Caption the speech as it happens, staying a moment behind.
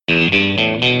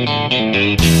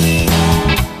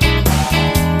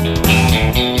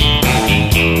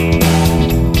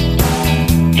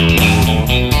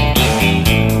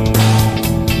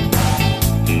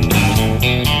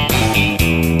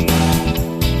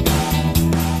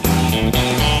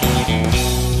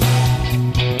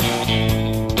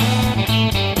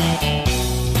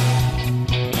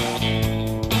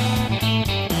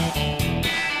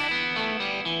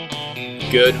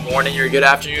Good morning or good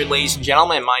afternoon, ladies and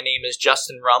gentlemen. My name is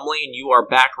Justin Rumley, and you are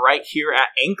back right here at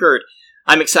Anchored.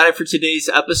 I'm excited for today's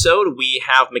episode. We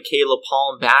have Michaela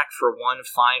Palm back for one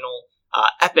final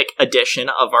epic edition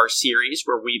of our series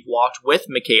where we've walked with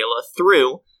Michaela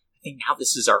through, I think now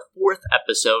this is our fourth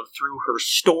episode, through her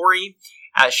story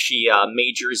as she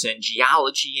majors in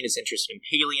geology and is interested in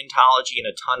paleontology and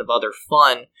a ton of other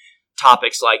fun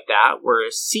topics like that, where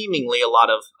seemingly a lot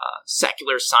of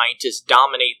secular scientists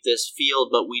dominate this field,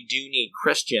 but we do need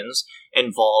Christians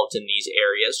involved in these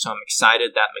areas. So I'm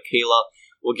excited that Michaela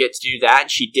will get to do that.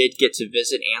 She did get to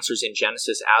visit Answers in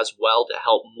Genesis as well to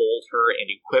help mold her and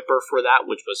equip her for that,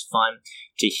 which was fun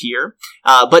to hear.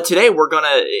 But today we're going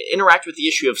to interact with the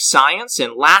issue of science.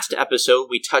 And last episode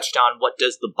we touched on what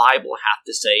does the Bible have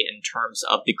to say in terms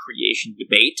of the creation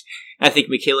debate. And I think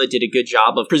Michaela did a good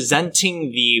job of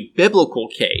presenting the biblical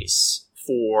case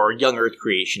for young earth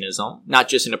creationism, not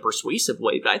just in a persuasive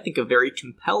way, but I think a very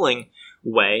compelling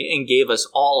way, and gave us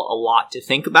all a lot to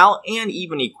think about and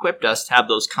even equipped us to have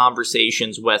those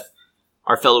conversations with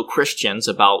our fellow Christians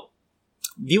about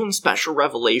viewing special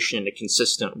revelation in a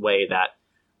consistent way that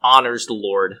honors the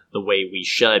Lord the way we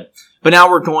should. But now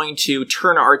we're going to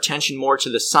turn our attention more to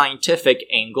the scientific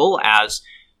angle, as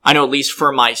I know, at least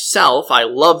for myself, I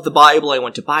love the Bible, I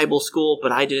went to Bible school,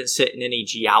 but I didn't sit in any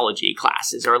geology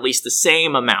classes, or at least the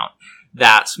same amount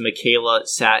that Michaela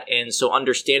sat in. So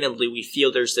understandably, we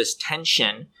feel there's this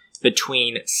tension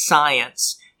between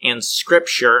science and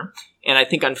scripture. And I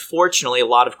think, unfortunately, a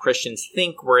lot of Christians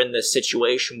think we're in this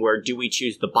situation where do we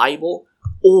choose the Bible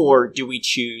or do we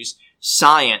choose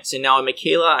science? And now,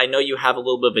 Michaela, I know you have a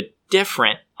little bit of a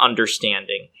different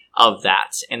understanding of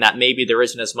that, and that maybe there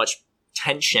isn't as much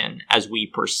tension as we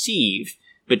perceive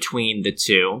between the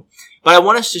two. But I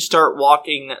want us to start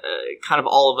walking kind of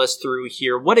all of us through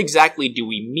here. What exactly do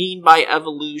we mean by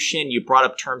evolution? You brought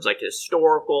up terms like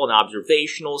historical and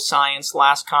observational science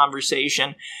last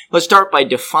conversation. Let's start by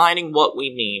defining what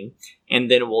we mean,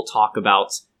 and then we'll talk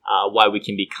about why we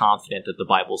can be confident that the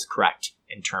Bible's correct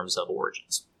in terms of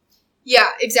origins. Yeah,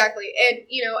 exactly. And,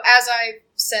 as I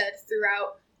said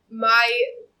throughout, my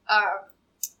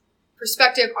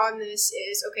perspective on this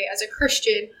is, okay, as a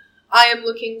Christian, I am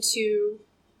looking to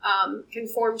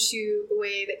conform to the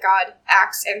way that God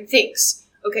acts and thinks.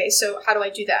 Okay, so how do I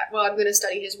do that? Well, I'm going to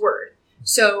study His Word.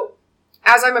 So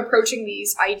as I'm approaching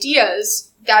these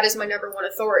ideas, that is my number one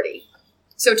authority.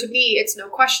 So to me, it's no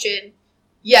question,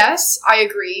 yes, I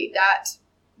agree that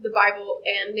the Bible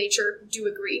and nature do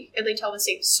agree, and they tell the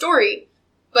same story.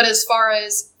 But as far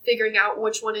as figuring out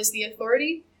which one is the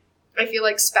authority, I feel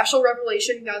like special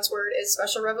revelation, God's Word, is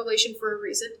special revelation for a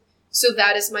reason. So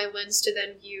that is my lens to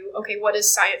then view, okay, what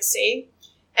is science saying?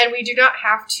 And we do not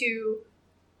have to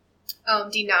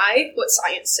deny what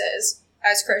science says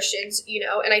as Christians,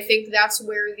 and I think that's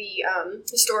where the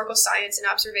historical science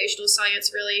and observational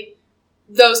science really,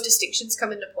 those distinctions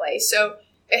come into play. So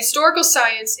historical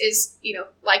science is,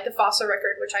 like the fossil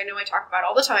record, which I know I talk about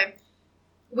all the time.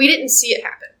 We didn't see it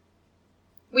happen.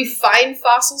 We find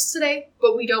fossils today,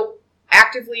 but we don't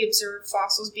actively observe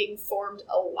fossils being formed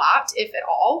a lot, if at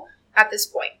all, at this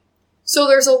point. So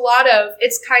there's a lot of,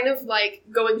 it's kind of like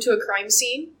going to a crime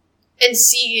scene and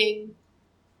seeing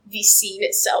the scene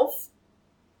itself.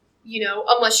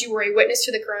 Unless you were a witness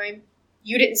to the crime,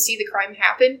 you didn't see the crime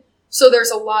happen. So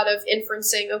there's a lot of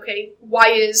inferencing, okay, why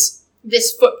is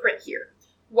this footprint here?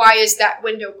 Why is that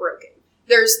window broken?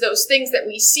 There's those things that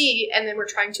we see and then we're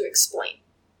trying to explain.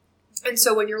 And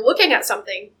so when you're looking at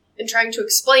something and trying to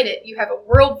explain it, you have a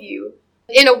worldview.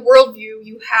 In a worldview,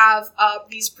 you have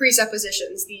these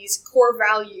presuppositions, these core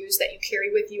values that you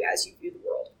carry with you as you view the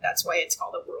world. That's why it's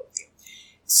called a worldview.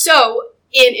 So,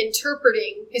 in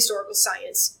interpreting historical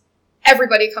science,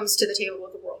 everybody comes to the table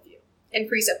with a worldview and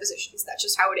presuppositions. That's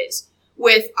just how it is.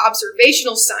 With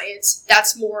observational science,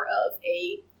 that's more of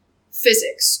a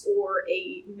physics or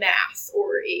a math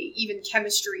or even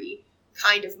chemistry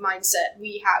kind of mindset.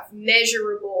 We have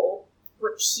measurable,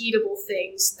 repeatable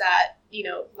things that,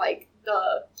 like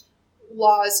the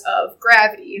laws of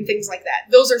gravity and things like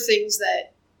that. Those are things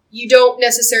that you don't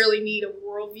necessarily need a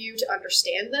worldview to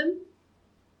understand them.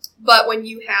 But when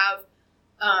you have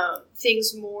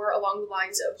things more along the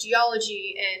lines of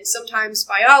geology and sometimes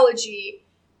biology,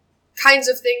 kinds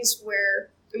of things where,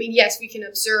 yes, we can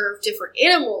observe different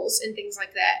animals and things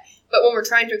like that, but when we're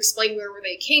trying to explain where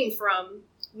they came from,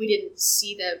 we didn't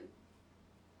see them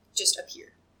just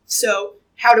appear. So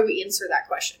how do we answer that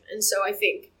question? And so I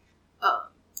think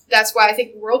that's why I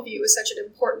think worldview is such an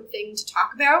important thing to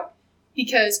talk about,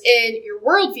 because in your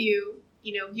worldview,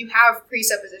 you have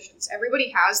presuppositions. Everybody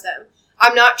has them.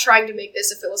 I'm not trying to make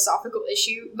this a philosophical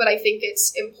issue, but I think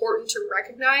it's important to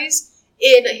recognize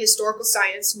in a historical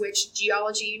science, which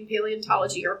geology and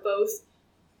paleontology are both,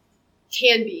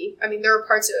 can be. I mean, there are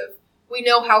parts of, we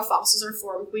know how fossils are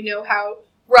formed. We know how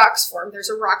rocks form. There's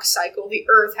a rock cycle. The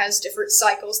earth has different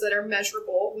cycles that are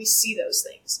measurable. We see those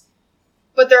things.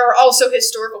 But there are also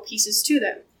historical pieces to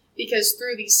them, because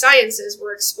through these sciences,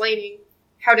 we're explaining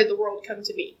how did the world come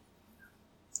to be.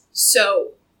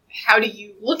 So how do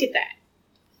you look at that?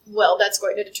 Well, that's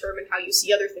going to determine how you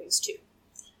see other things too.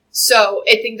 So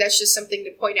I think that's just something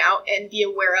to point out and be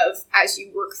aware of as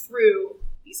you work through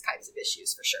these kinds of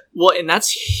issues, for sure. Well, and that's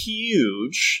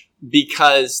huge,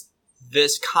 because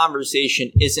this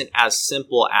conversation isn't as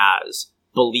simple as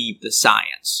believe the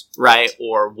science, right?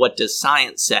 Or what does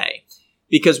science say?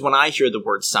 Because when I hear the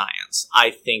word science, I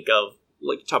think of,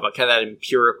 like, talk about kind of that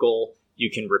empirical, you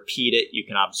can repeat it, you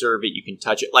can observe it, you can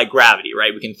touch it, like gravity,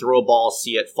 right? We can throw a ball,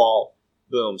 see it fall,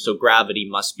 boom, so gravity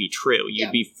must be true.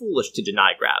 You'd be foolish to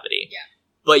deny gravity. Yeah.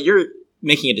 But you're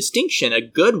making a distinction, a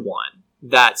good one,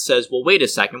 that says, well, wait a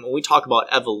second, when we talk about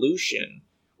evolution,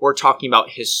 we're talking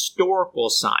about historical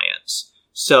science.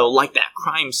 So, like that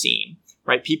crime scene,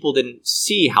 right? People didn't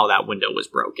see how that window was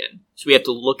broken. So we have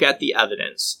to look at the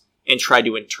evidence and try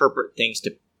to interpret things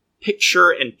to picture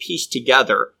and piece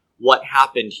together what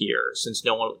happened here, since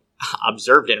no one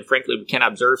observed it. And frankly, we can't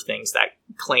observe things that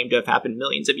claim to have happened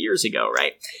millions of years ago,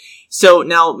 right? So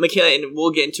now, Michaela, and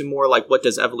we'll get into more like what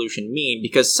does evolution mean,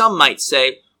 because some might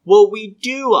say, well, we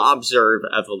do observe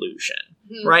evolution,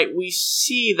 right? We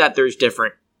see that there's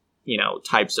different,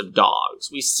 types of dogs.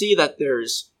 We see that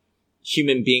there's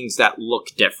human beings that look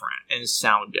different and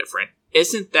sound different.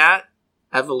 Isn't that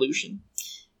evolution?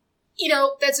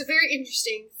 That's a very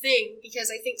interesting thing,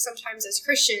 because I think sometimes as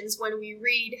Christians, when we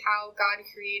read how God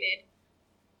created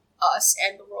us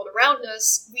and the world around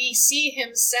us, we see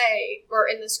him say, or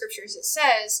in the scriptures it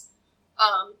says,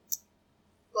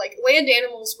 land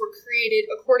animals were created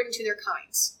according to their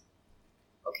kinds.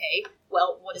 Okay,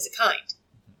 well, what is a kind?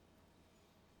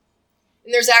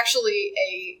 And there's actually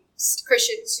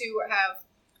Christians who have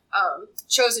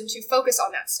chosen to focus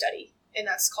on that study, and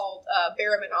that's called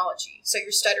baraminology. So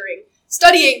you're studying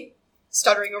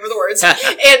over the words,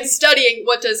 and studying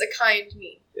what does a kind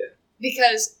mean. Yeah.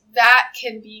 Because that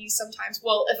can be sometimes,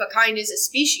 well, if a kind is a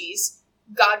species,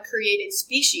 God created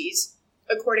species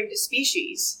according to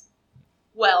species.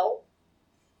 Well,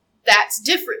 that's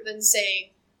different than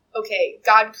saying, okay,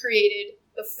 God created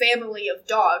the family of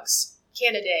dogs,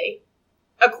 Canidae,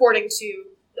 according to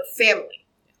the family.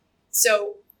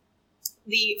 So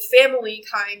the family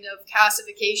kind of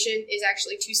classification is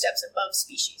actually 2 steps above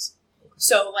species.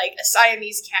 So, like, a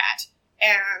Siamese cat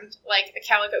and, like, a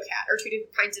calico cat are 2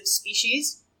 different kinds of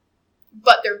species,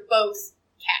 but they're both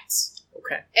cats.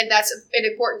 Okay. And that's an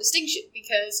important distinction,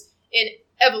 because in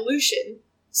evolution,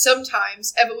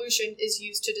 sometimes evolution is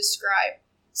used to describe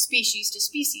species to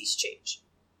species change.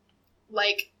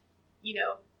 Like,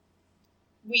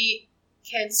 we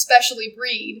can specially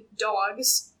breed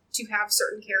dogs to have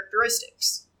certain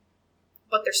characteristics,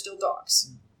 but they're still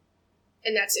dogs.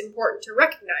 And that's important to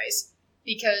recognize,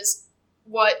 because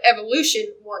what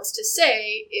evolution wants to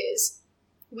say is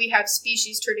we have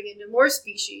species turning into more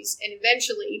species, and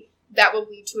eventually that will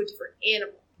lead to a different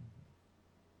animal.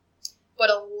 But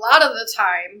a lot of the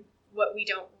time, what we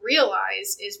don't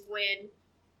realize is when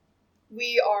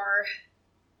we are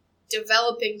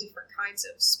developing different kinds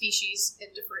of species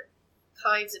and different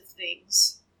kinds of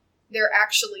things, they're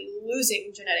actually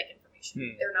losing genetic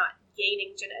information. They're not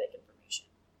gaining genetic information.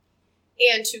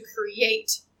 And to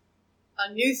create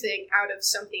a new thing out of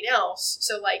something else,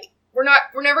 so like we're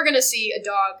never going to see a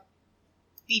dog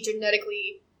be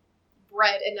genetically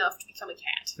bred enough to become a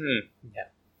cat. Yeah.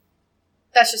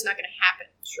 That's just not going to happen.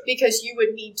 Sure. Because you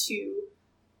would need to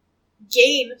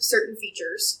gain certain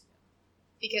features,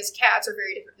 because cats are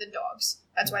very different than dogs.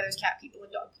 That's why there's cat people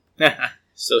and dog people.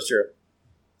 So true.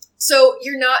 So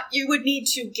you would need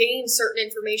to gain certain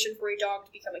information for a dog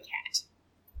to become a cat.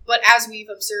 But as we've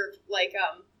observed, like,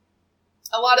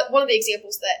 one of the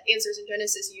examples that Answers in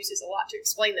Genesis uses a lot to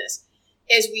explain this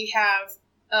is we have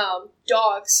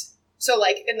dogs. So,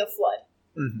 like, in the flood,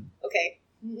 okay,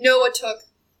 Noah took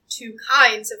 2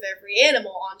 kinds of every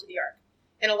animal onto the ark.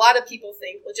 And a lot of people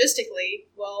think, logistically,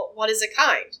 well, what is a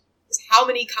kind? Because how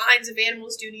many kinds of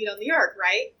animals do you need on the ark,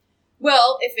 right?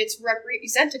 Well, if it's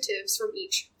representatives from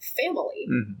each family,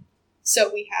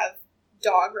 so we have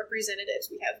dog representatives,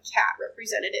 we have cat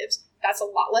representatives, that's a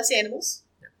lot less animals.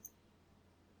 Yeah.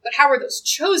 But how are those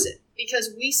chosen?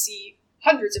 Because we see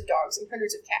hundreds of dogs and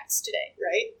hundreds of cats today,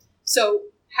 right? So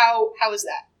how is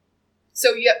that?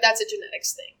 So that's a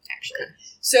genetics thing, actually. Okay.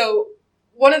 So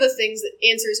one of the things that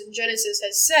Answers in Genesis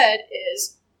has said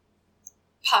is,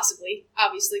 possibly,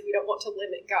 obviously we don't want to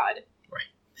limit God,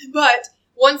 right? But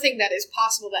one thing that is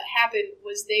possible that happened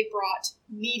was they brought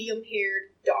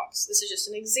medium-haired dogs. This is just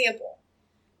an example.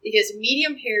 Because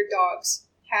medium-haired dogs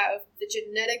have the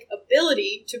genetic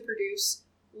ability to produce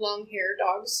long-haired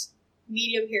dogs,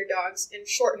 medium-haired dogs, and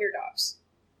short-haired dogs.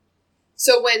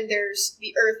 So when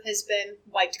the earth has been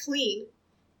wiped clean,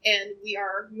 and we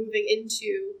are moving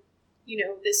into,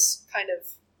 this kind of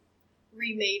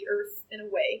remade earth in a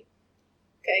way,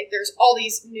 okay, there's all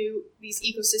these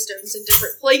ecosystems in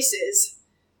different places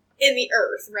in the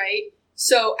earth, right?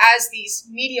 So as these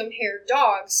medium-haired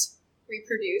dogs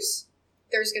reproduce,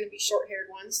 there's going to be short-haired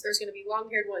ones, there's going to be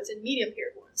long-haired ones, and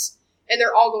medium-haired ones. And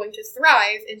they're all going to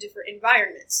thrive in different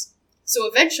environments. So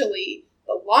eventually,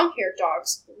 the long-haired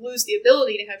dogs lose the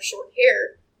ability to have short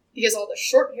hair because all the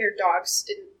short-haired dogs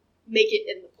didn't make it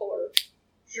in the polar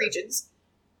regions.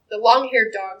 The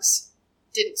long-haired dogs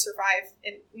didn't survive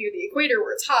near the equator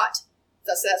where it's hot.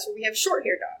 Thus, that's where we have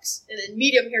short-haired dogs. And then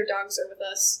medium-haired dogs are with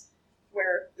us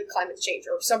where the climate's change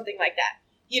or something like that.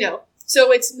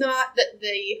 So it's not that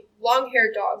the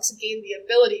long-haired dogs gain the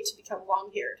ability to become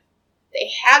long-haired. They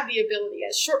had the ability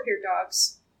as short-haired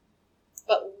dogs,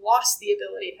 but lost the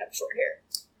ability to have short hair.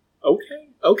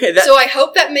 Okay. So I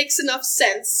hope that makes enough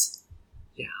sense.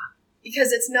 Yeah.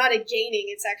 Because it's not a gaining,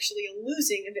 it's actually a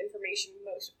losing of information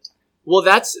most of the time. Well,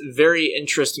 that's very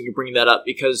interesting you bring that up,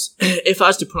 because if I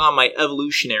was to put on my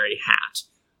evolutionary hat,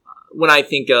 when I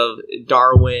think of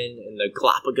Darwin and the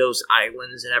Galapagos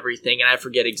Islands and everything, and I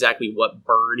forget exactly what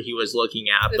bird he was looking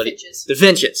at. The finches. The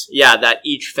finches. Yeah, that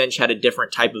each finch had a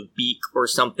different type of beak or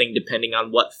something depending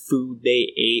on what food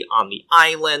they ate on the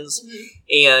islands.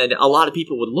 Mm-hmm. And a lot of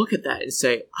people would look at that and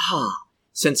say,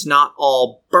 since not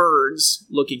all birds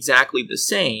look exactly the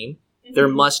same, mm-hmm. there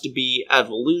must be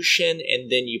evolution, and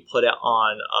then you put it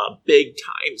on a big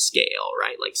time scale,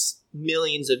 right? Like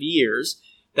millions of years.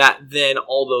 That then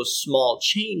all those small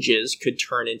changes could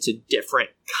turn into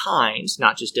different kinds,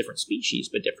 not just different species,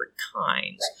 but different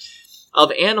kinds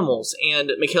of animals.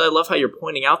 And Michaela, I love how you're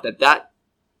pointing out that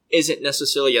isn't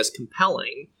necessarily as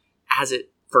compelling as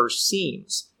it first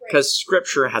seems, because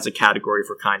Scripture has a category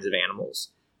for kinds of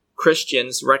animals.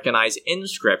 Christians recognize in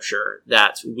Scripture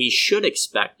that we should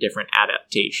expect different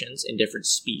adaptations in different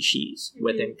species mm-hmm.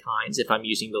 within kinds, if I'm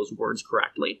using those words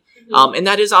correctly. Mm-hmm. And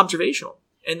that is observational,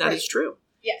 and that is true.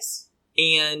 Yes.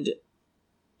 And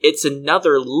it's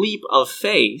another leap of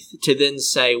faith to then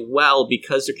say, well,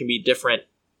 because there can be different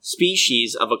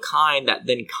species of a kind, that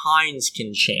then kinds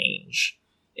can change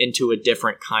into a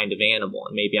different kind of animal.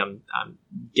 And maybe I'm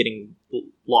getting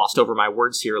lost over my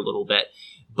words here a little bit.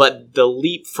 But the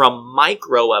leap from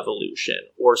microevolution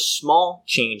or small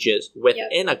changes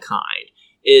within a kind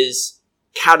is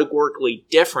categorically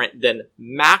different than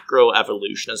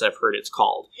macroevolution, as I've heard it's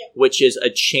called, which is a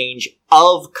change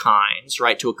of kinds,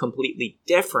 right, to a completely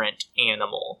different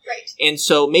animal. Right. And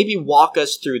so maybe walk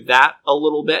us through that a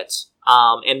little bit,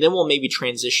 and then we'll maybe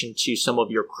transition to some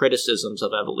of your criticisms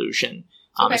of evolution,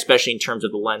 especially in terms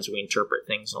of the lens we interpret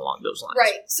things along those lines.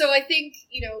 Right. So I think,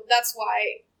 that's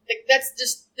why,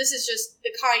 this is just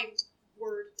the kind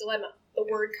word dilemma, the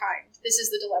word kind. This is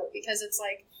the dilemma, because it's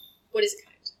like, what is a kind,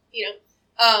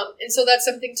 and so that's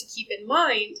something to keep in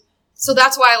mind. So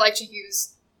that's why I like to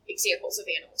use examples of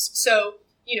animals. So,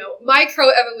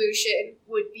 microevolution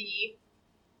would be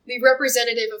the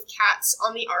representative of cats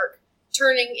on the ark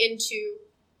turning into,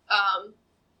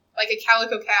 like a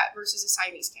calico cat versus a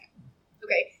Siamese cat.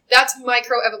 Okay, that's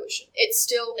microevolution. It's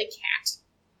still a cat.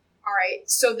 All right,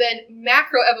 so then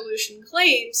macroevolution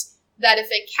claims that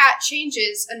if a cat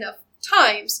changes enough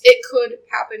times, it could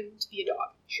happen to be a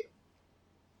dog. Sure.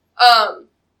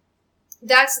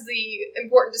 That's the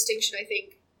important distinction, I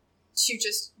think, to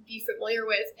just be familiar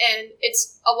with. And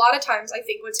it's a lot of times, I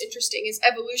think what's interesting is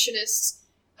evolutionists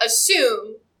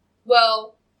assume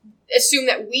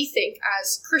that we think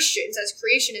as Christians, as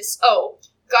creationists,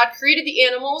 God created the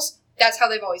animals, that's how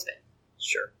they've always been.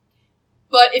 Sure.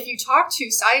 But if you talk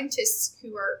to scientists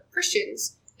who are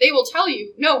Christians, they will tell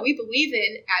you, no, we believe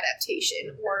in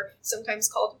adaptation, or sometimes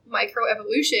called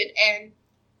microevolution, and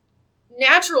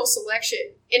natural selection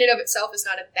in and of itself is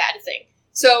not a bad thing.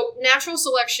 So natural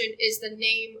selection is the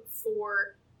name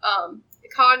for the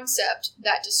concept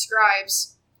that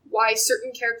describes why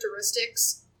certain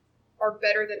characteristics are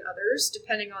better than others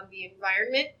depending on the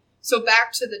environment. So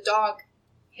back to the dog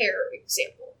hair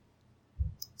example.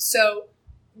 So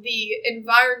the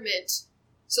environment,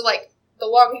 so like the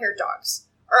long-haired dogs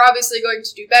are obviously going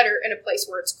to do better in a place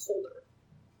where it's colder.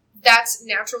 That's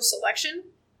natural selection,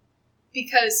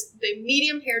 because the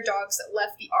medium-haired dogs that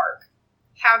left the ark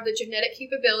have the genetic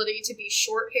capability to be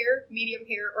short hair, medium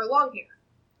hair, or long hair.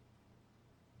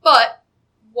 But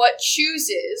what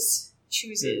chooses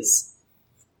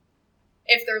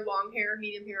if they're long hair,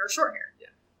 medium hair, or short hair. Yeah.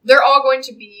 They're going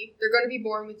to be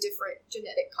born with different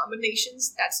genetic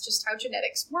combinations. That's just how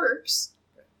genetics works.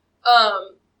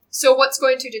 So what's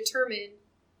going to determine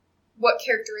what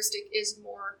characteristic is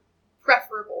more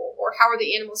preferable, or how are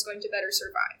the animals going to better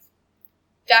survive?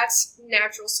 That's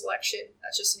natural selection.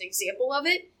 That's just an example of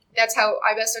it. That's how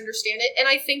I best understand it, and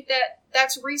I think that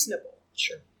that's reasonable.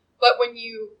 Sure. But when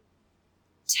you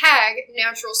tag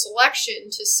natural selection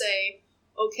to say,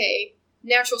 okay,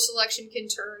 natural selection can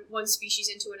turn one species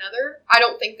into another, I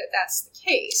don't think that that's the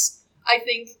case. I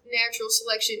think natural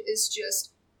selection is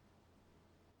just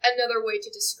another way to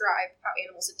describe how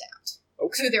animals adapt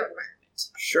to their environment.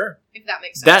 Sure. If that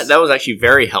makes sense. That was actually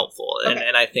very helpful. Okay.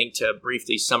 And I think to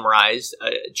briefly summarize,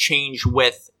 change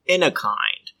within a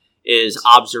kind is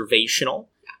observational,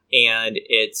 and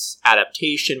it's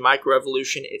adaptation,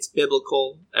 microevolution, it's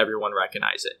biblical, everyone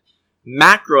recognizes it.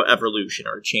 Macroevolution,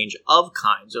 or change of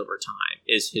kinds over time,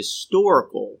 is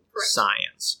historical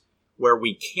science, where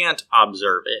we can't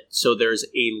observe it. So there's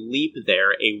a leap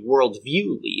there, a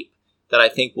worldview leap, that I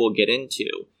think we'll get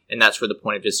into. And that's where the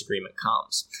point of disagreement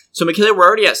comes. So, Michaela, we're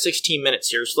already at 16 minutes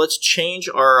here, so let's change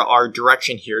our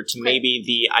direction here to maybe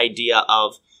the idea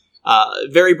of,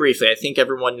 very briefly, I think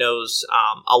everyone knows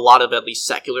a lot of at least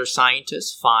secular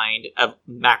scientists find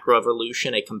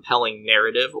macroevolution a compelling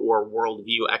narrative or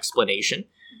worldview explanation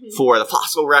for the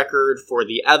fossil record, for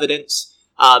the evidence.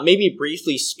 Maybe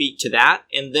briefly speak to that,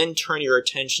 and then turn your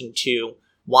attention to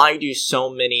why do so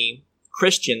many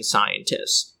Christian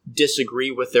scientists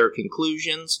disagree with their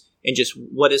conclusions, and just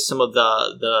what is some of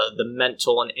the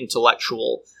mental and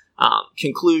intellectual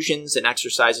conclusions and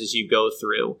exercises you go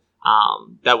through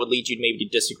that would lead you maybe to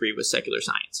disagree with secular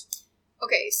science.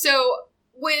 Okay, so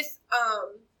with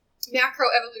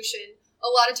macroevolution, a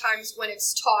lot of times when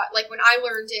it's taught, like when I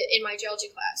learned it in my geology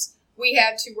class, we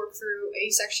had to work through a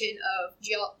section of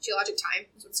geologic time,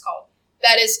 is what it's called.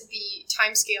 That is the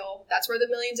time scale. That's where the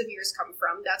millions of years come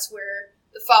from. That's where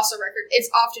the fossil record, it's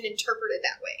often interpreted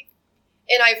that way.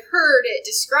 And I've heard it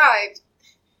described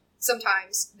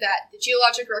sometimes that the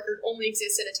geologic record only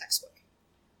exists in a textbook.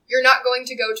 You're not going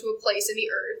to go to a place in the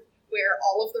earth where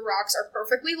all of the rocks are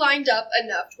perfectly lined up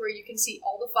enough to where you can see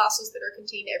all the fossils that are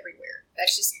contained everywhere.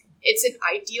 That's just, it's an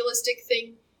idealistic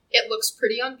thing. It looks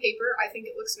pretty on paper. I think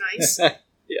it looks nice.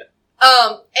 Yeah.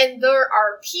 And there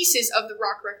are pieces of the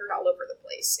rock record all over the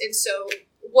place. And so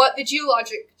what the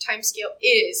geologic timescale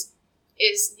is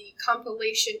the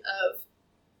compilation of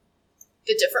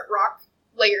the different rock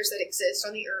layers that exist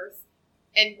on the earth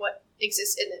and what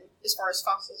exists in them as far as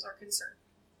fossils are concerned.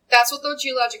 That's what the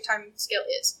geologic time scale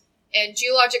is. And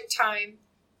geologic time,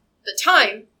 the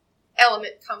time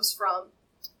element comes from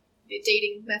the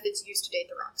dating methods used to date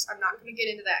the rocks. I'm not going to get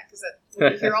into that because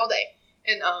we'll be here all day.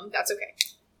 And that's okay.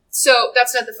 So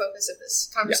that's not the focus of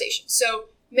this conversation. Yeah. So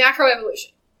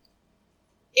macroevolution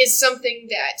is something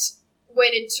that,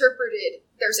 when interpreted,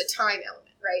 there's a time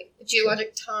element, right? The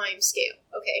geologic time scale.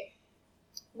 Okay.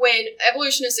 When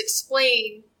evolutionists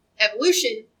explain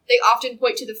evolution, they often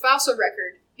point to the fossil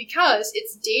record because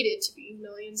it's dated to be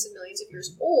millions and millions of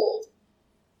years old.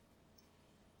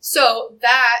 So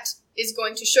that is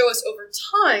going to show us over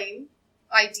time,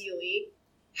 ideally,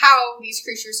 how these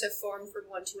creatures have formed from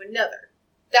one to another.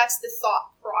 That's the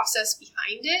thought process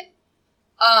behind it.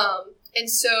 And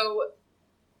so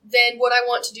then what I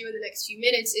want to do in the next few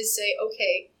minutes is say,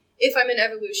 okay, if I'm an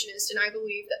evolutionist and I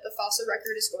believe that the fossil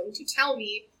record is going to tell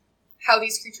me how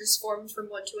these creatures formed from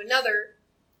one to another,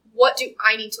 what do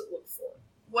I need to look for?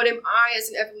 What am I as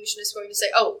an evolutionist going to say?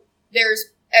 Oh,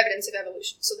 there's evidence of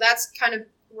evolution. So that's kind of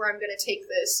where I'm going to take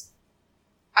this.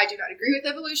 I do not agree with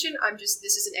evolution. This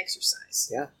is an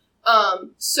exercise. Yeah.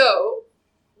 So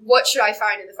what should I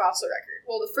find in the fossil record?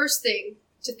 Well, the first thing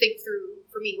to think through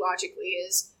for me logically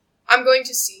is I'm going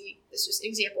to see, this is just an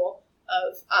example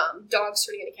of dogs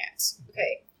turning into cats.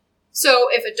 Okay. So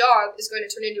if a dog is going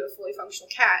to turn into a fully functional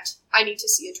cat, I need to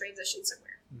see a transition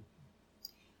somewhere.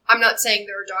 I'm not saying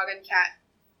there are dog and cat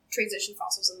transition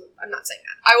fossils, and I'm not saying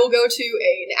that. I will go to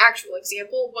an actual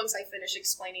example once I finish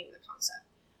explaining the concept.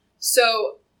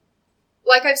 So,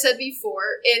 like I've said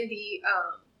before, in the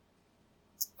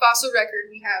fossil record,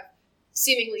 we have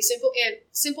seemingly simple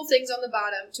things on the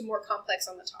bottom to more complex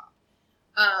on the top.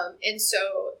 And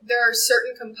so there are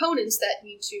certain components that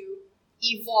need to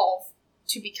evolve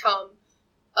to become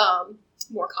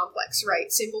more complex, right?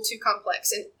 Simple to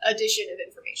complex, and addition of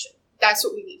information. That's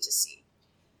what we need to see.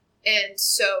 And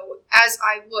so as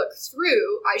I look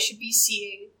through, I should be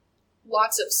seeing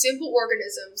lots of simple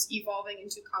organisms evolving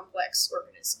into complex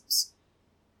organisms.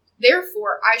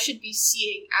 Therefore, I should be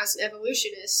seeing, as an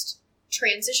evolutionist,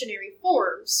 transitionary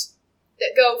forms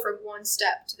that go from one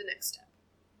step to the next step.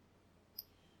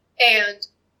 And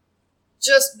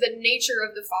just the nature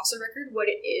of the fossil record, what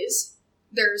it is,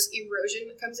 there's erosion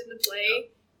that comes into play.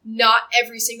 Not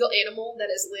every single animal that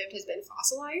has lived has been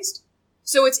fossilized,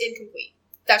 so it's incomplete.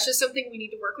 That's just something we need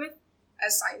to work with.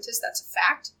 As scientists, that's a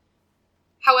fact.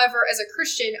 However, as a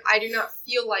Christian, I do not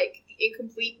feel like the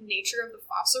incomplete nature of the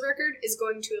fossil record is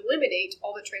going to eliminate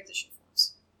all the transition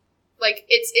forms. Like,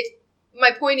 my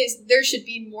point is there should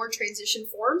be more transition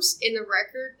forms in the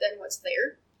record than what's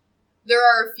there. There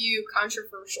are a few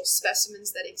controversial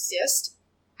specimens that exist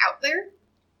out there,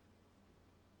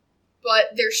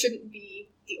 but there shouldn't be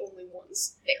the only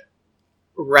ones there.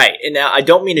 Right. And now I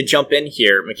don't mean to jump in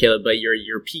here, Michaela, but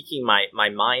you're piquing my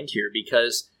mind here,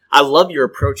 because I love your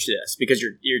approach to this, because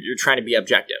you're trying to be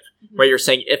objective. Mm-hmm. Right? You're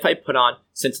saying, if I put on,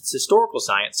 since it's historical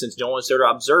science, since no one's there to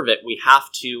observe it, we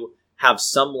have to have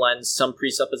some lens, some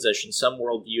presupposition, some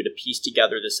worldview to piece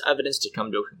together this evidence to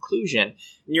come to a conclusion.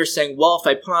 And you're saying, well, if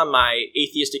I put on my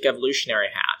atheistic evolutionary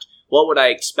hat, what would I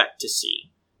expect to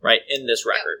see, right, in this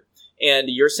record? Yep. And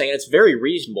you're saying it's very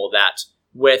reasonable that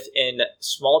within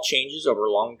small changes over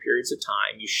long periods of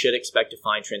time, you should expect to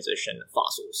find transition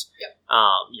fossils. Yep.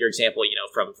 Your example,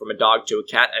 from a dog to a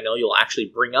cat, I know you'll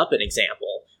actually bring up an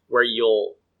example where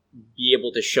you'll be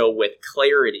able to show with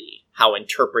clarity how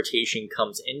interpretation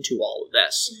comes into all of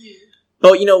this. Mm-hmm.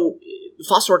 But, the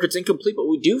fossil record's incomplete, but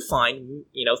we do find,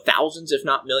 thousands, if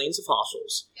not millions of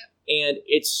fossils. Yep. And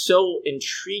it's so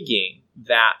intriguing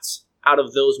that out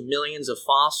of those millions of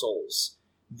fossils,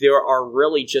 there are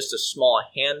really just a small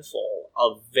handful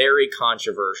of very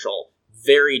controversial,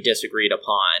 very disagreed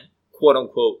upon,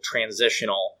 quote-unquote,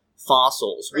 transitional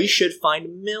fossils. Right. We should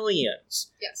find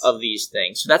millions of these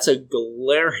things. So that's a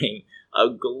glaring,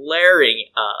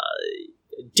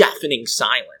 deafening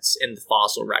silence in the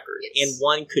fossil record. Yes. And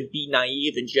one could be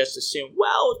naive and just assume,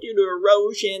 well, due to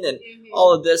erosion and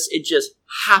all of this, it just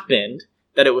happened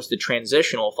that it was the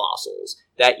transitional fossils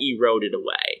that eroded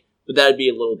away. But that would be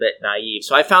a little bit naive.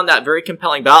 So I found that very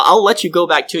compelling. But I'll let you go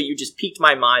back to it. You just piqued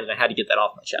my mind, and I had to get that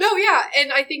off my chest. No, yeah.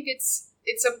 And I think it's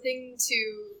something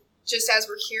to, just as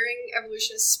we're hearing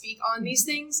evolutionists speak on these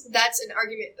things, that's an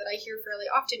argument that I hear fairly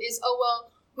often is, oh,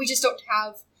 well, we just don't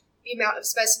have the amount of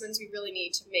specimens we really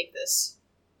need to make this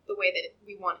the way that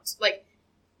we want it. Like,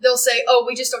 they'll say, oh,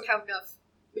 we just don't have enough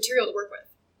material to work with.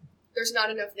 There's not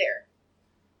enough there.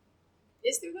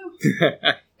 Is there,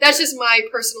 though? That's just my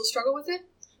personal struggle with it.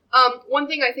 One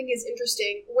thing I think is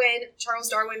interesting, when Charles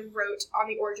Darwin wrote On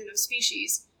the Origin of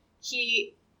Species,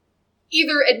 he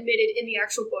either admitted in the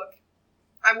actual book,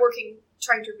 I'm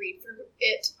trying to read through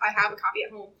it, I have a copy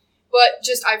at home, but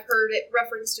just I've heard it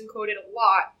referenced and quoted a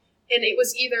lot, and it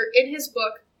was either in his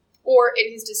book or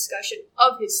in his discussion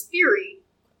of his theory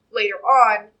later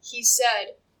on, he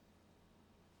said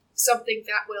something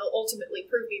that will ultimately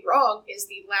prove me wrong is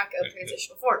the lack of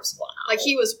transitional forms. Wow. Like,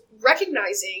 he was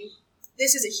recognizing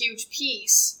this is a huge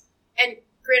piece, and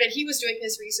granted, he was doing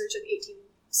his research in the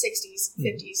 1860s,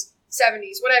 50s,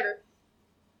 70s, whatever.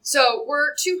 So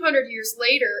we're 200 years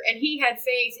later, and he had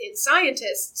faith in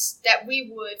scientists that we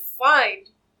would find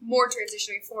more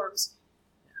transitionary forms.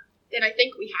 And I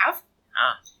think we have.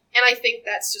 And I think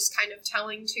that's just kind of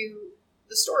telling to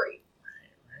the story.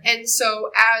 Right. And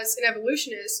so as an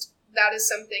evolutionist, that is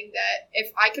something that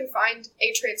if I can find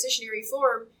a transitionary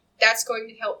form, that's going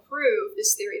to help prove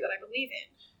this theory that I believe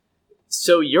in.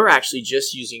 So you're actually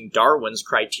just using Darwin's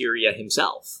criteria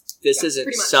himself. This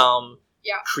isn't some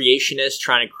creationist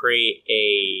trying to create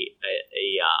a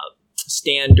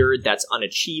standard that's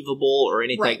unachievable or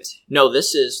anything. Right. No,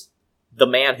 this is the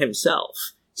man himself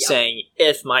saying,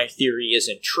 if my theory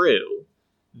isn't true,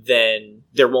 then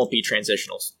there won't be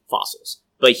transitional fossils.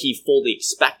 But he fully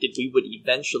expected we would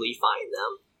eventually find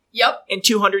them. Yep. And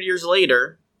 200 years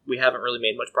later, we haven't really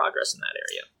made much progress in that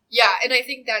area. Yeah, and I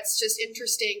think that's just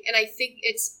interesting. And I think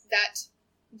it's that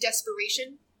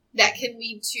desperation that can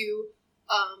lead to,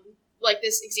 like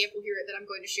this example here that I'm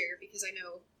going to share, because I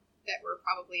know that we're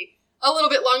probably a little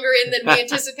bit longer in than we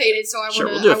anticipated. So I want to... Sure,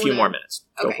 we'll do a few more minutes.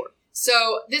 Go for it.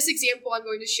 So this example I'm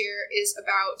going to share is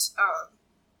about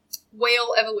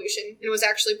whale evolution. It was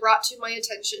actually brought to my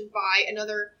attention by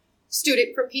another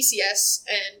student from PCS,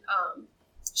 and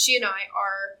she and I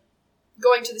are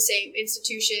going to the same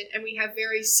institution, and we have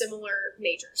very similar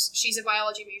majors. She's a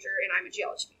biology major, and I'm a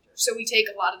geology major. So we take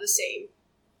a lot of the same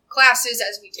classes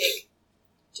as we take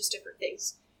just different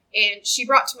things. And she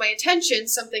brought to my attention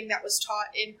something that was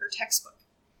taught in her textbook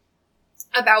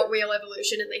about whale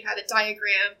evolution, and they had a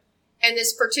diagram, And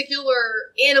this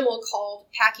particular animal called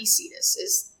Pachycetus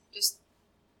is just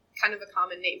kind of a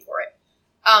common name for it.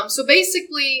 So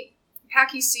basically,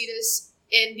 Pachycetus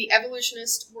in the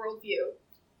evolutionist worldview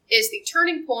is the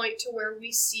turning point to where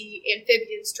we see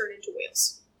amphibians turn into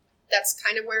whales. That's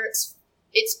kind of where it's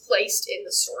placed in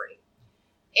the story.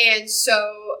 And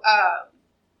so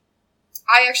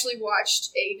I actually watched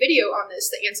a video on this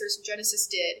that Answers in Genesis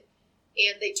did,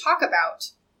 and they talk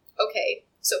about, okay,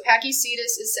 so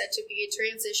Pachycetus is said to be a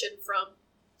transition from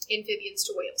amphibians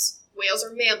to whales. Whales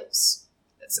are mammals.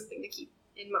 That's something to keep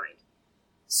in mind.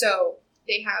 So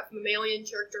they have mammalian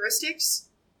characteristics,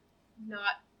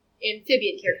 not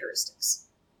amphibian characteristics.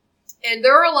 And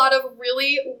there are a lot of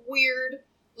really weird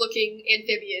looking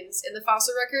amphibians in the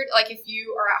fossil record. Like if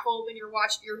you are at home and you're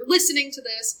listening to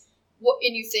this,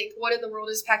 and you think, what in the world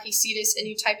is Pachycetus, and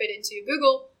you type it into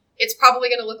Google, it's probably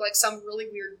going to look like some really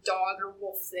weird dog or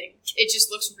wolf thing. It just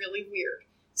looks really weird.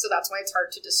 So that's why it's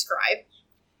hard to describe.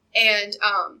 And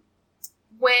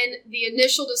when the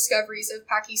initial discoveries of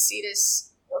Pachycetus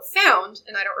were found,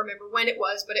 and I don't remember when it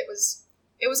was, but it was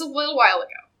a little while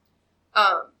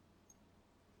ago.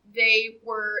 They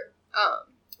were,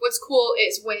 what's cool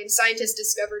is when scientists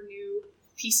discover new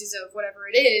pieces of whatever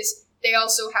it is, they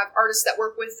also have artists that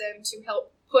work with them to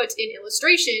help put in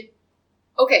illustration,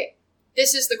 okay,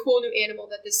 this is the cool new animal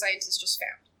that this scientist just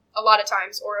found. A lot of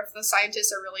times, or if the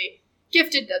scientists are really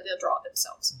gifted, then they'll draw it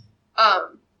themselves.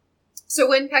 So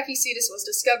when Pachycetus was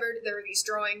discovered, there were these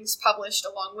drawings published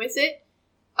along with it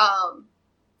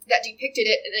that depicted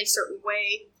it in a certain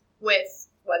way, with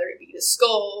whether it be the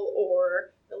skull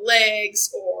or the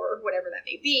legs or whatever that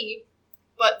may be.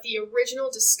 But the original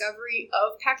discovery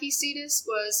of Pachycetus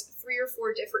was 3 or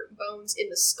 4 different bones in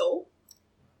the skull.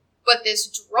 But this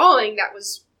drawing that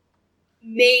was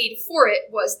made for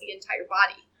it was the entire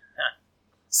body. Huh.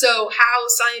 So how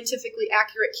scientifically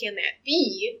accurate can that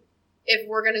be if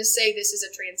we're going to say this is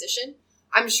a transition?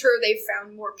 I'm sure they've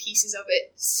found more pieces of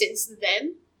it since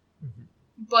then. Mm-hmm.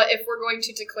 But if we're going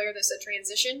to declare this a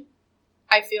transition,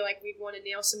 I feel like we'd want to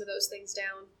nail some of those things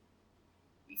down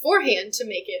beforehand to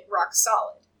make it rock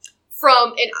solid.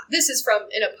 This is from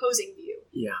an opposing view.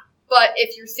 Yeah. But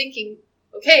if you're thinking,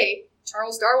 okay,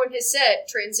 Charles Darwin has said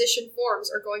transition forms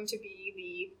are going to be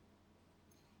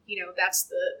that's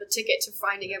the ticket to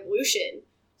finding evolution.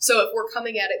 So if we're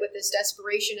coming at it with this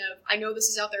desperation of, I know this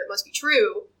is out there, it must be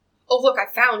true. Oh, look,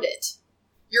 I found it.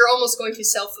 You're almost going to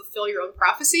self-fulfill your own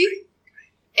prophecy.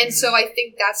 And so I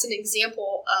think that's an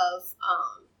example of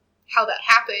how that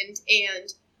happened.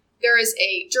 And there is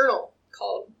a journal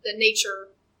called The Nature.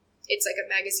 It's like a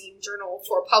magazine journal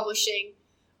for publishing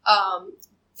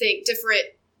different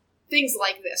things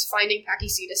like this, finding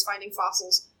Pachycetus, finding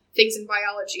fossils, things in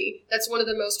biology. That's one of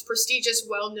the most prestigious,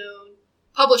 well-known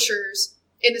publishers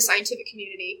in the scientific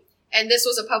community. And this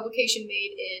was a publication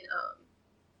made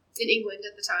in England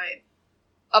at the time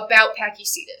about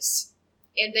Pachycetus.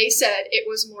 And they said it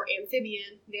was more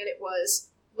amphibian than it was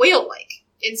whale-like.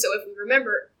 And so if we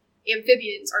remember,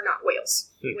 amphibians are not whales.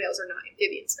 Whales are not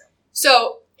amphibians.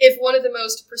 So if one of the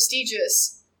most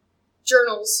prestigious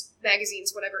journals,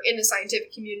 magazines, whatever, in the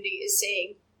scientific community is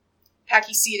saying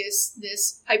Pachycetus,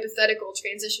 this hypothetical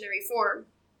transitionary form,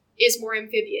 is more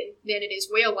amphibian than it is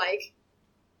whale-like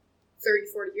 30,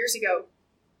 40 years ago,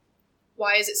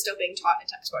 why is it still being taught in a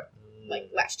textbook like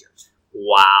last year?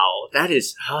 Wow,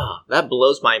 that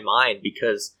blows my mind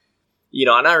because,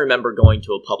 and I remember going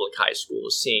to a public high school,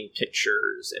 seeing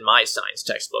pictures in my science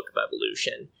textbook of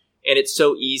evolution, and it's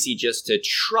so easy just to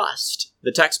trust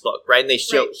the textbook, right? And they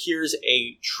show, here's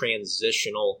a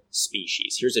transitional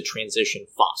species, here's a transition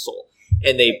fossil,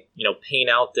 and they, paint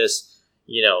out this,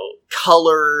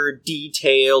 color,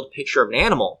 detailed picture of an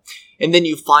animal, and then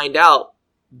you find out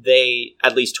they,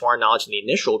 at least to our knowledge in the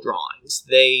initial drawings,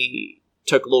 they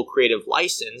took a little creative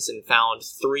license and found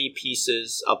 3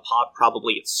 pieces of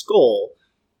probably its skull,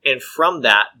 and from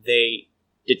that they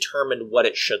determined what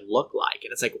it should look like.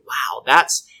 And it's like, wow,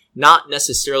 that's not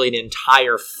necessarily an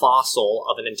entire fossil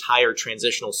of an entire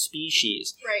transitional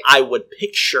species I would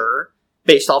picture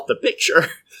based off the picture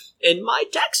in my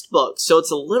textbook. So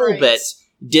it's a little bit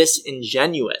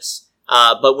disingenuous.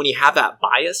 But when you have that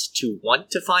bias to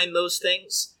want to find those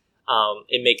things,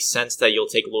 it makes sense that you'll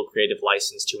take a little creative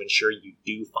license to ensure you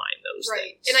do find those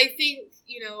things. And I think,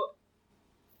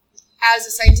 as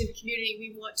a scientific community,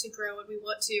 we want to grow and we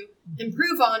want to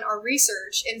improve on our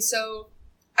research. And so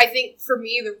I think for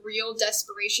me, the real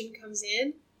desperation comes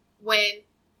in when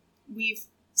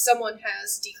someone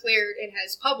has declared and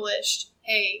has published,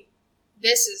 hey,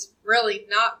 this is really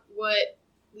not what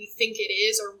we think it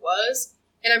is or was.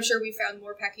 And I'm sure we found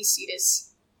more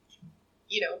Pachycetus,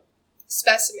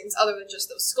 specimens other than just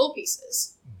those skull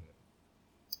pieces.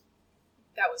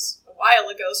 That was a while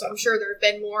ago, so I'm sure there have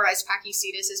been more as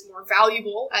Pachycetus is more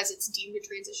valuable as it's deemed a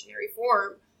transitionary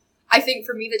form. I think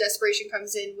for me the desperation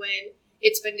comes in when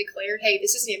it's been declared, hey,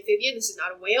 this is an amphibian, this is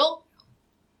not a whale,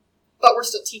 but we're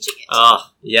still teaching it.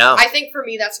 Yeah. I think for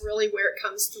me that's really where it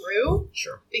comes through.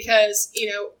 Sure. Because,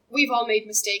 we've all made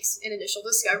mistakes in initial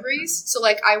discoveries, so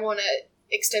I want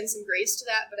to extend some grace to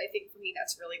that, but I think for me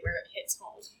that's really where it hits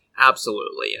home.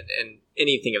 Absolutely, and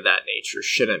anything of that nature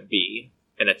shouldn't be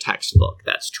in a textbook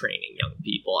that's training young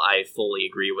people. I fully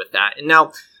agree with that. And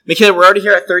now, Michaela, we're already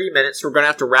here at 30 minutes, so we're going to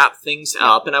have to wrap things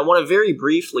up, and I want to very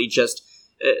briefly just,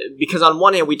 because on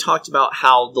one hand we talked about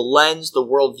how the lens, the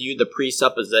worldview, the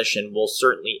presupposition will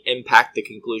certainly impact the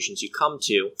conclusions you come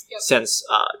to, since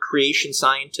creation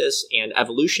scientists and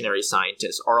evolutionary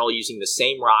scientists are all using the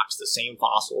same rocks, the same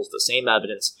fossils, the same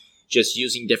evidence, just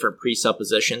using different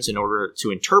presuppositions in order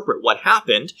to interpret what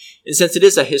happened. And since it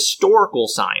is a historical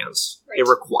science, it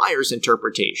requires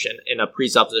interpretation in a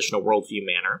presuppositional worldview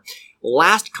manner.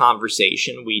 Last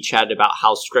conversation, we chatted about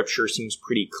how Scripture seems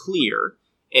pretty clear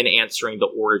in answering the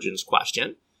origins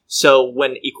question. So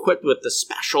when equipped with the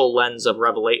special lens of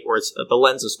revelation, or the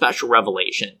lens of special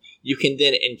revelation, you can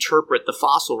then interpret the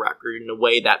fossil record in a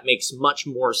way that makes much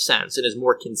more sense and is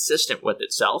more consistent with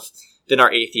itself than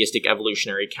our atheistic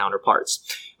evolutionary counterparts.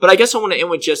 But I guess I want to end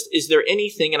with just, is there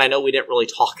anything, and I know we didn't really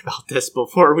talk about this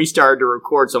before we started to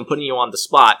record, so I'm putting you on the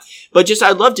spot, but just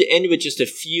I'd love to end with just a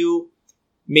few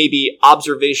maybe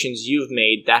observations you've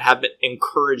made that have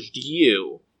encouraged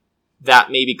you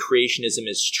that maybe creationism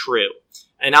is true.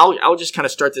 And I'll just kind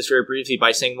of start this very briefly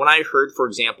by saying, when I heard, for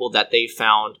example, that they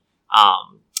found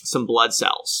some blood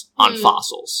cells on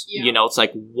fossils, it's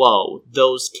like, whoa,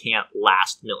 those can't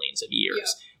last millions of years.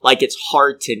 Yeah. Like, it's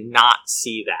hard to not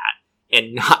see that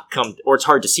and not come, or it's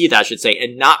hard to see that, I should say,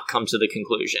 and not come to the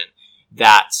conclusion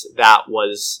that that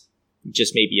was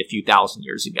just maybe a few thousand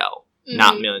years ago.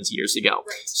 Not millions of years ago.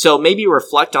 Right. So maybe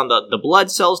reflect on the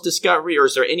blood cells discovery, or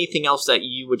is there anything else that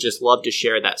you would just love to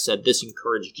share that said this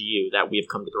encouraged you that we have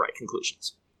come to the right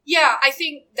conclusions? Yeah, I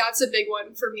think that's a big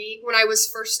one for me. When I was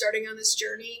first starting on this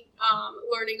journey,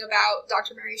 learning about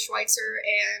Dr. Mary Schweitzer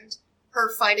and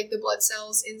her finding the blood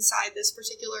cells inside this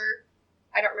particular,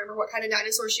 I don't remember what kind of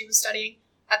dinosaur she was studying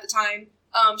at the time.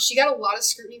 She got a lot of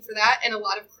scrutiny for that and a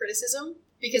lot of criticism,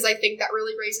 because I think that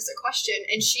really raises a question.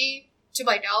 And she, to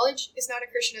my knowledge, is not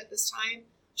a Christian at this time.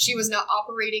 She was not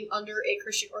operating under a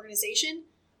Christian organization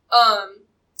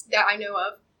that I know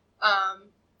of.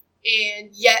 And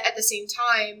yet, at the same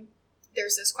time,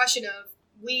 there's this question of,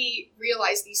 we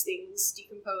realize these things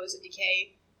decompose and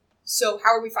decay, so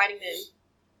how are we finding them?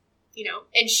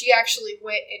 And she actually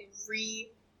went and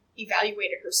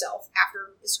re-evaluated herself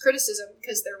after this criticism,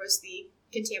 because there was the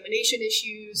contamination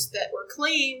issues that were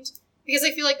claimed. Because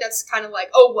I feel like that's kind of like,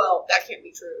 oh, well, that can't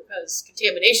be true because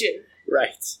contamination.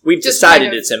 Right. We've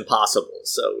decided it's impossible,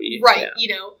 so we... Right,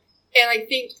 And I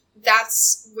think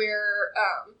that's where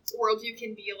worldview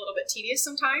can be a little bit tedious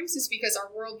sometimes, is because our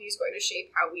worldview is going to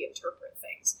shape how we interpret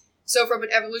things. So from an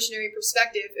evolutionary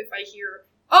perspective, if I hear,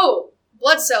 oh,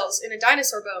 blood cells in a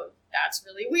dinosaur bone, that's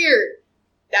really weird.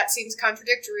 That seems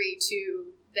contradictory to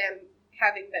them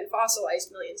having been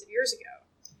fossilized millions of years ago.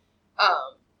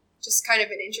 Just kind of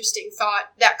an interesting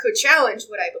thought that could challenge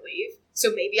what I believe.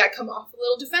 So maybe I come off a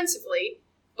little defensively,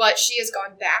 but she has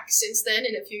gone back since then,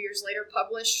 and a few years later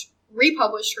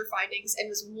republished her findings and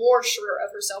was more sure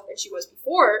of herself than she was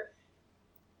before.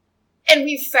 And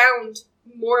we've found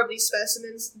more of these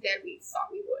specimens than we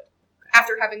thought we would,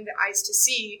 after having the eyes to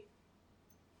see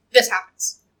this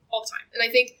happens all the time. And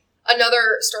I think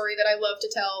another story that I love to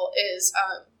tell is,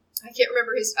 I can't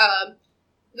remember his,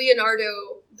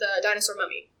 Leonardo, the dinosaur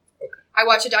mummy. I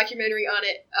watched a documentary on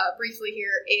it briefly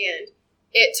here, and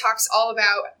it talks all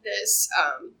about this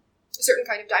certain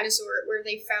kind of dinosaur where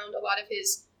they found a lot of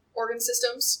his organ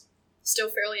systems still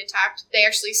fairly intact. They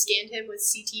actually scanned him with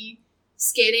CT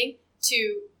scanning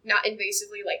to not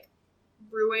invasively,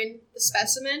 ruin the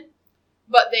specimen,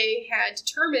 but they had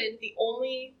determined the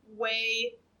only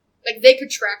way, they could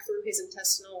track through his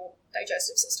intestinal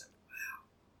digestive system.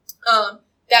 Wow.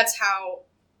 That's how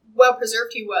well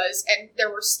preserved he was, and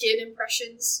there were skin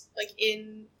impressions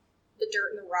in the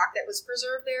dirt and the rock that was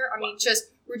preserved there. I mean, just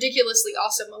ridiculously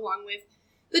awesome, along with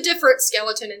the different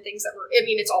skeleton and things that were,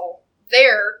 it's all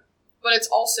there, but it's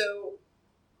also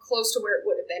close to where it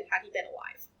would have been had he been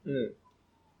alive.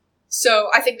 So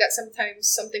I think that's sometimes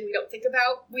something we don't think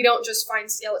about. We don't just find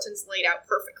skeletons laid out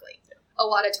perfectly. A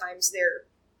lot of times they're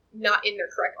not in their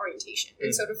correct orientation.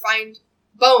 And so to find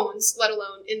bones, let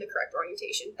alone in the correct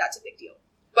orientation, that's a big deal.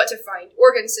 But to find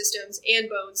organ systems and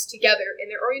bones together in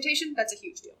their orientation, that's a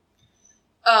huge deal.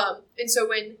 And so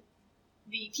when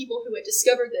the people who had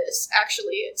discovered this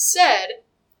actually had said,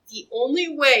 the only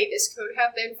way this could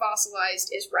have been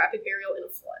fossilized is rapid burial in a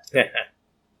flood.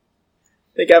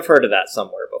 I think I've heard of that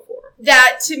somewhere before.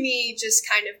 That, to me, just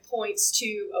kind of points to,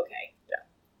 okay, yeah,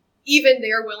 even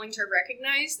they're willing to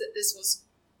recognize that this was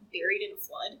buried in a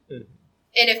flood. Mm-hmm.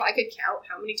 And if I could count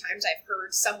how many times I've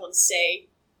heard someone say,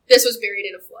 this was buried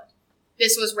in a flood,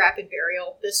 this was rapid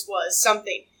burial, this was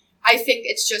something, I think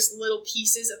it's just little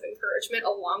pieces of encouragement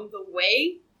along the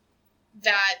way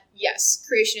that, yes,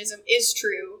 creationism is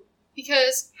true,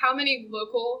 because how many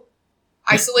local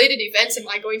isolated events am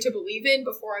I going to believe in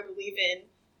before I believe in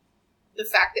the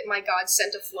fact that my God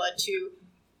sent a flood to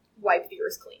wipe the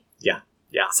earth clean? Yeah.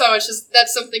 So it's just,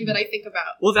 that's something that I think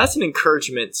about. Well, that's an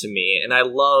encouragement to me, and I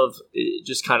love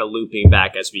just kind of looping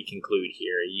back as we conclude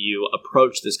here. You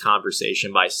approach this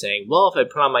conversation by saying, well, if I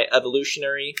put on my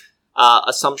evolutionary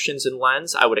assumptions and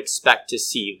lens, I would expect to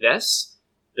see this.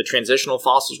 The transitional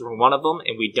fossils were one of them,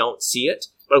 and we don't see it.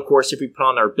 But of course, if we put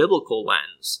on our biblical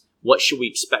lens, what should we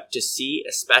expect to see,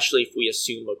 especially if we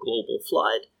assume a global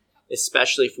flood,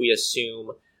 especially if we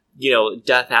assume,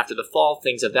 death after the fall,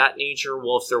 things of that nature?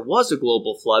 Well, if there was a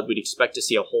global flood, we'd expect to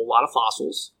see a whole lot of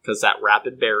fossils, because that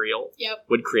rapid burial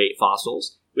would create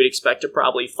fossils. We'd expect to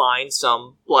probably find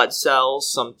some blood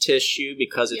cells, some tissue,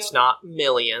 because it's not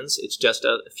millions, it's just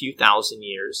a few thousand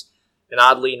years. And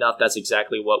oddly enough, that's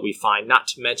exactly what we find. Not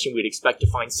to mention, we'd expect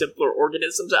to find simpler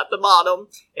organisms at the bottom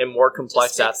and more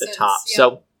complex at the top. Yeah.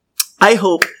 So I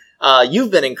hope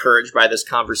you've been encouraged by this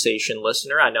conversation,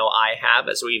 listener. I know I have,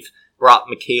 as we've brought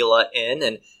Michaela in.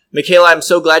 And Michaela, I'm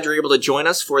so glad you're able to join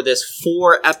us for this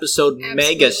 4-episode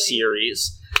mega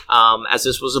series. As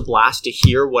this was a blast to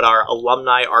hear what our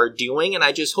alumni are doing, and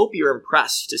I just hope you're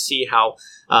impressed to see how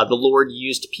the Lord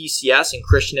used PCS and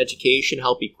Christian education to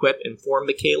help equip and form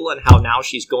Michaela, and how now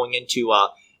she's going into an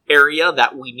area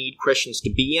that we need Christians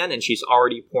to be in, and she's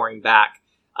already pouring back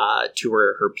to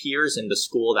her peers and the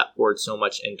school that poured so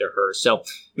much into her. So,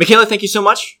 Michaela, thank you so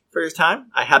much for your time.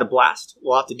 I had a blast.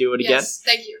 We'll have to do it again. Yes,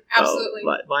 thank you. Absolutely.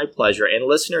 My pleasure. And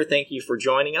listener, thank you for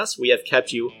joining us. We have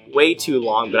kept you way too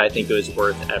long, but I think it was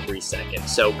worth every second.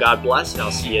 So God bless, and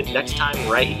I'll see you next time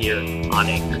right here on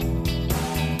Anchor.